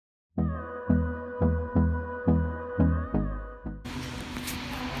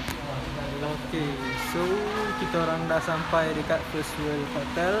kita orang dah sampai dekat First World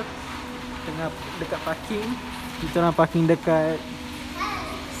Hotel. Tengah dekat parking. Kita orang parking dekat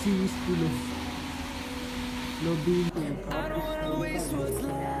C10. Lobby tu.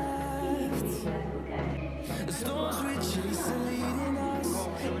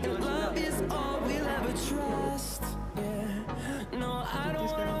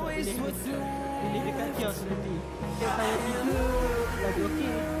 Pilih dekat kios nanti. Saya lagi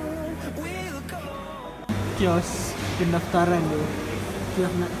okey. Kios pendaftaran tu.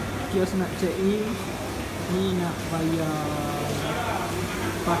 Kios nak check in. Ni nak bayar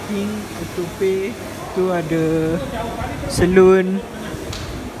parking, auto pay. Tu ada salon.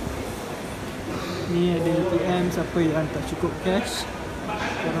 Ni ada ATM, siapa yang tak cukup cash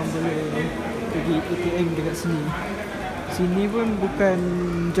korang boleh pergi ATM dekat sini. Sini pun bukan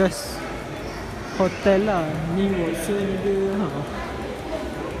just hotel lah. Ni Watson ada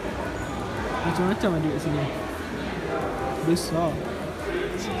macam-macam ada kat sini. Besar.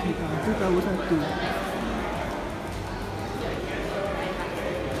 Tu tower 1.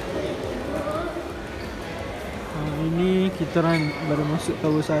 Ini kita orang baru masuk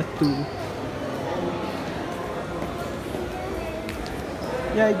tower 1.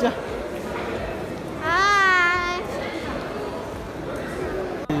 Ya, Ijah. Hai.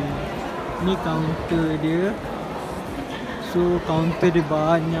 Ni kaunter dia. So kaunter dia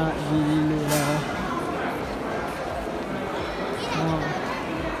banyak gila lah.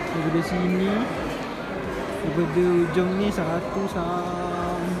 Daripada sini, daripada ujung ni satu sampai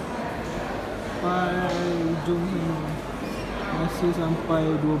ujung ni masih sampai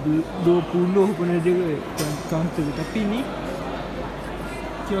 20 pun ada kaunter. Tapi ni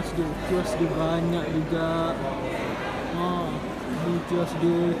kios dia banyak juga. Ni kios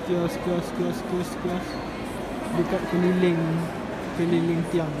dia, kios dekat keliling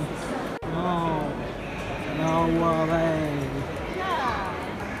tiang. Lawa baik.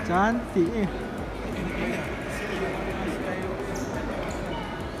 Cantik ni.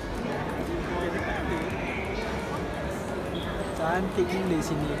 Cantik gila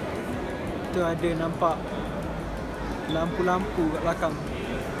sini. Tu ada nampak lampu-lampu kat belakang.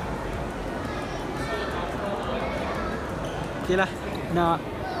 Okey lah, nak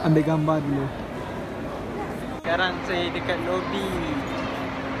ambil gambar dulu. Sekarang saya dekat lobby.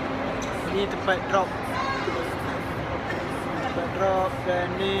 Ni tempat drop. Dan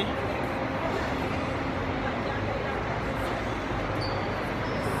ni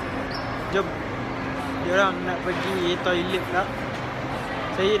jom. Diorang nak pergi toilet lah.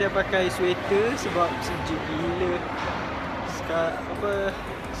 Saya dah pakai sweater sebab sejuk gila.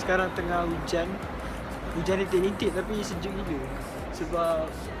 Sekarang tengah hujan. Hujan rintik-rintik tapi sejuk gila. Sebab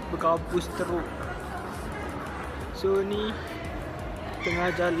berkabus teruk. So ni tengah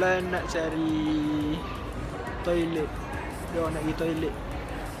jalan nak cari toilet. Diorang nak pergi toilet.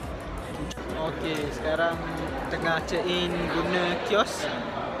 Okey, sekarang tengah check in guna kios.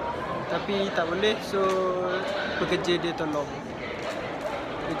 Tapi tak boleh, so pekerja dia tolong.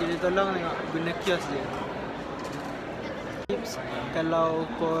 Tengok guna kios dia. Tips, kalau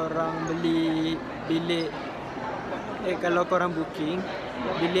korang beli bilik, kalau korang booking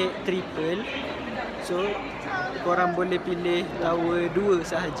bilik triple, so korang boleh pilih tower 2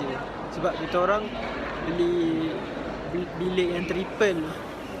 sahaja. Sebab kita orang beli bilik yang triple.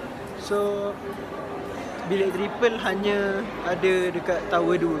 So bilik triple hanya ada dekat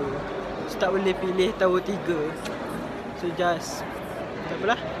tower 2. So tak boleh pilih tower 3. So just tak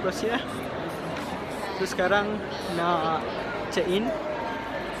apalah, proceed lah. So sekarang nak check in.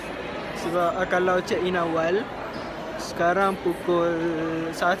 Sebab kalau check in awal, sekarang pukul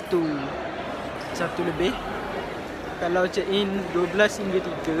 1 lebih. Kalau check in 12 hingga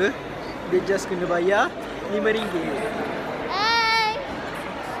 3, dia just kena bayar RM5. Hai.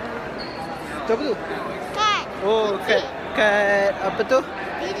 Tu apa tu? Kad. Oh, kad apa tu?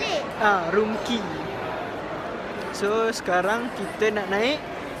 Bilik. Room key. So sekarang kita nak naik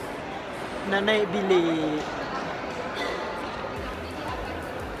bilik.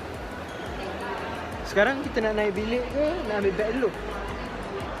 Sekarang kita nak naik bilik ke nak ambil beg dulu?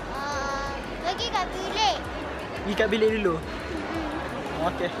 Pergi kat bilik. Pergi kat bilik dulu?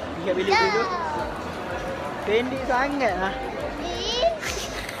 Okey, pergi kat bilik dulu. Pendek sangat lah.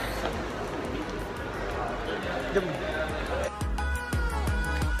 Jom.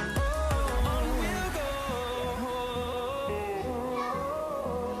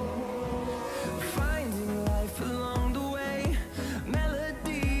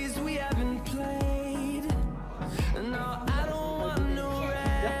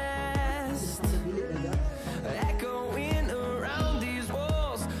 Echoing around these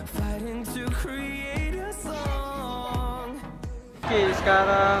walls, fighting to create a song. Okay,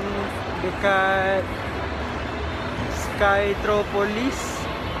 sekarang dekat Skytropolis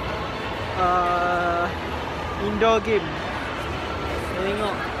indoor game.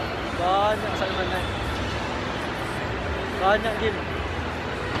 Tengok banyak sangat, banyak game.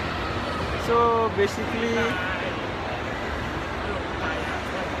 So basically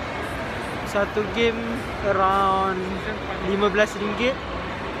satu game around RM15.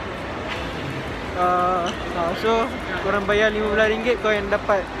 So korang bayar RM15, kau yang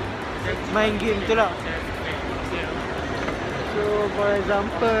dapat main game tu lah. So for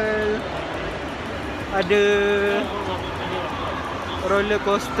example, ada roller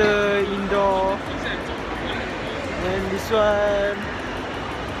coaster indoor, and this one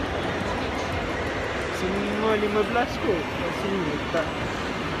semua 15 kot. Kat sini tak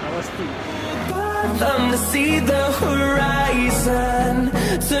pasti. Them to see the horizon,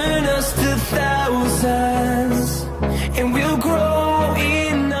 turn us to thousands, and we'll grow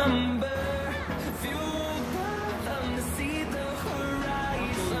in number. Fueled by them to see the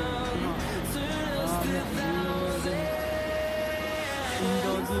horizon, turn us to thousands.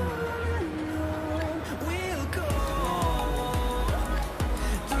 We'll go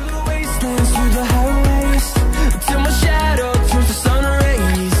through the wastelands, through the highways, till my shadow turns to sun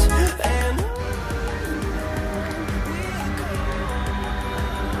rays.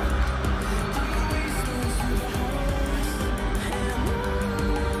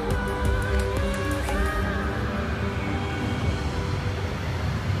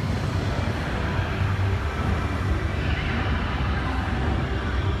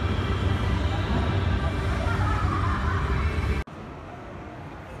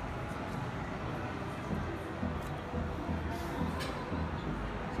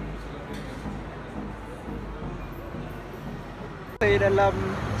 Saya dalam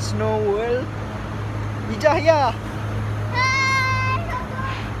Snow World. Hijah ya.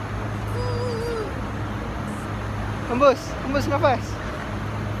 Hembus nafas.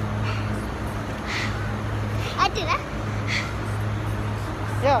 Ada lah.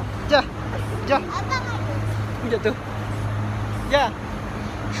 Ya, jah. Abang ada. Jatuh. Ya.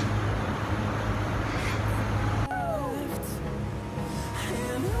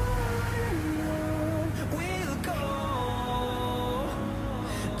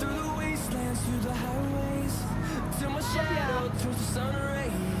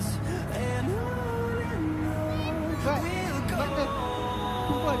 Baik, kumpul.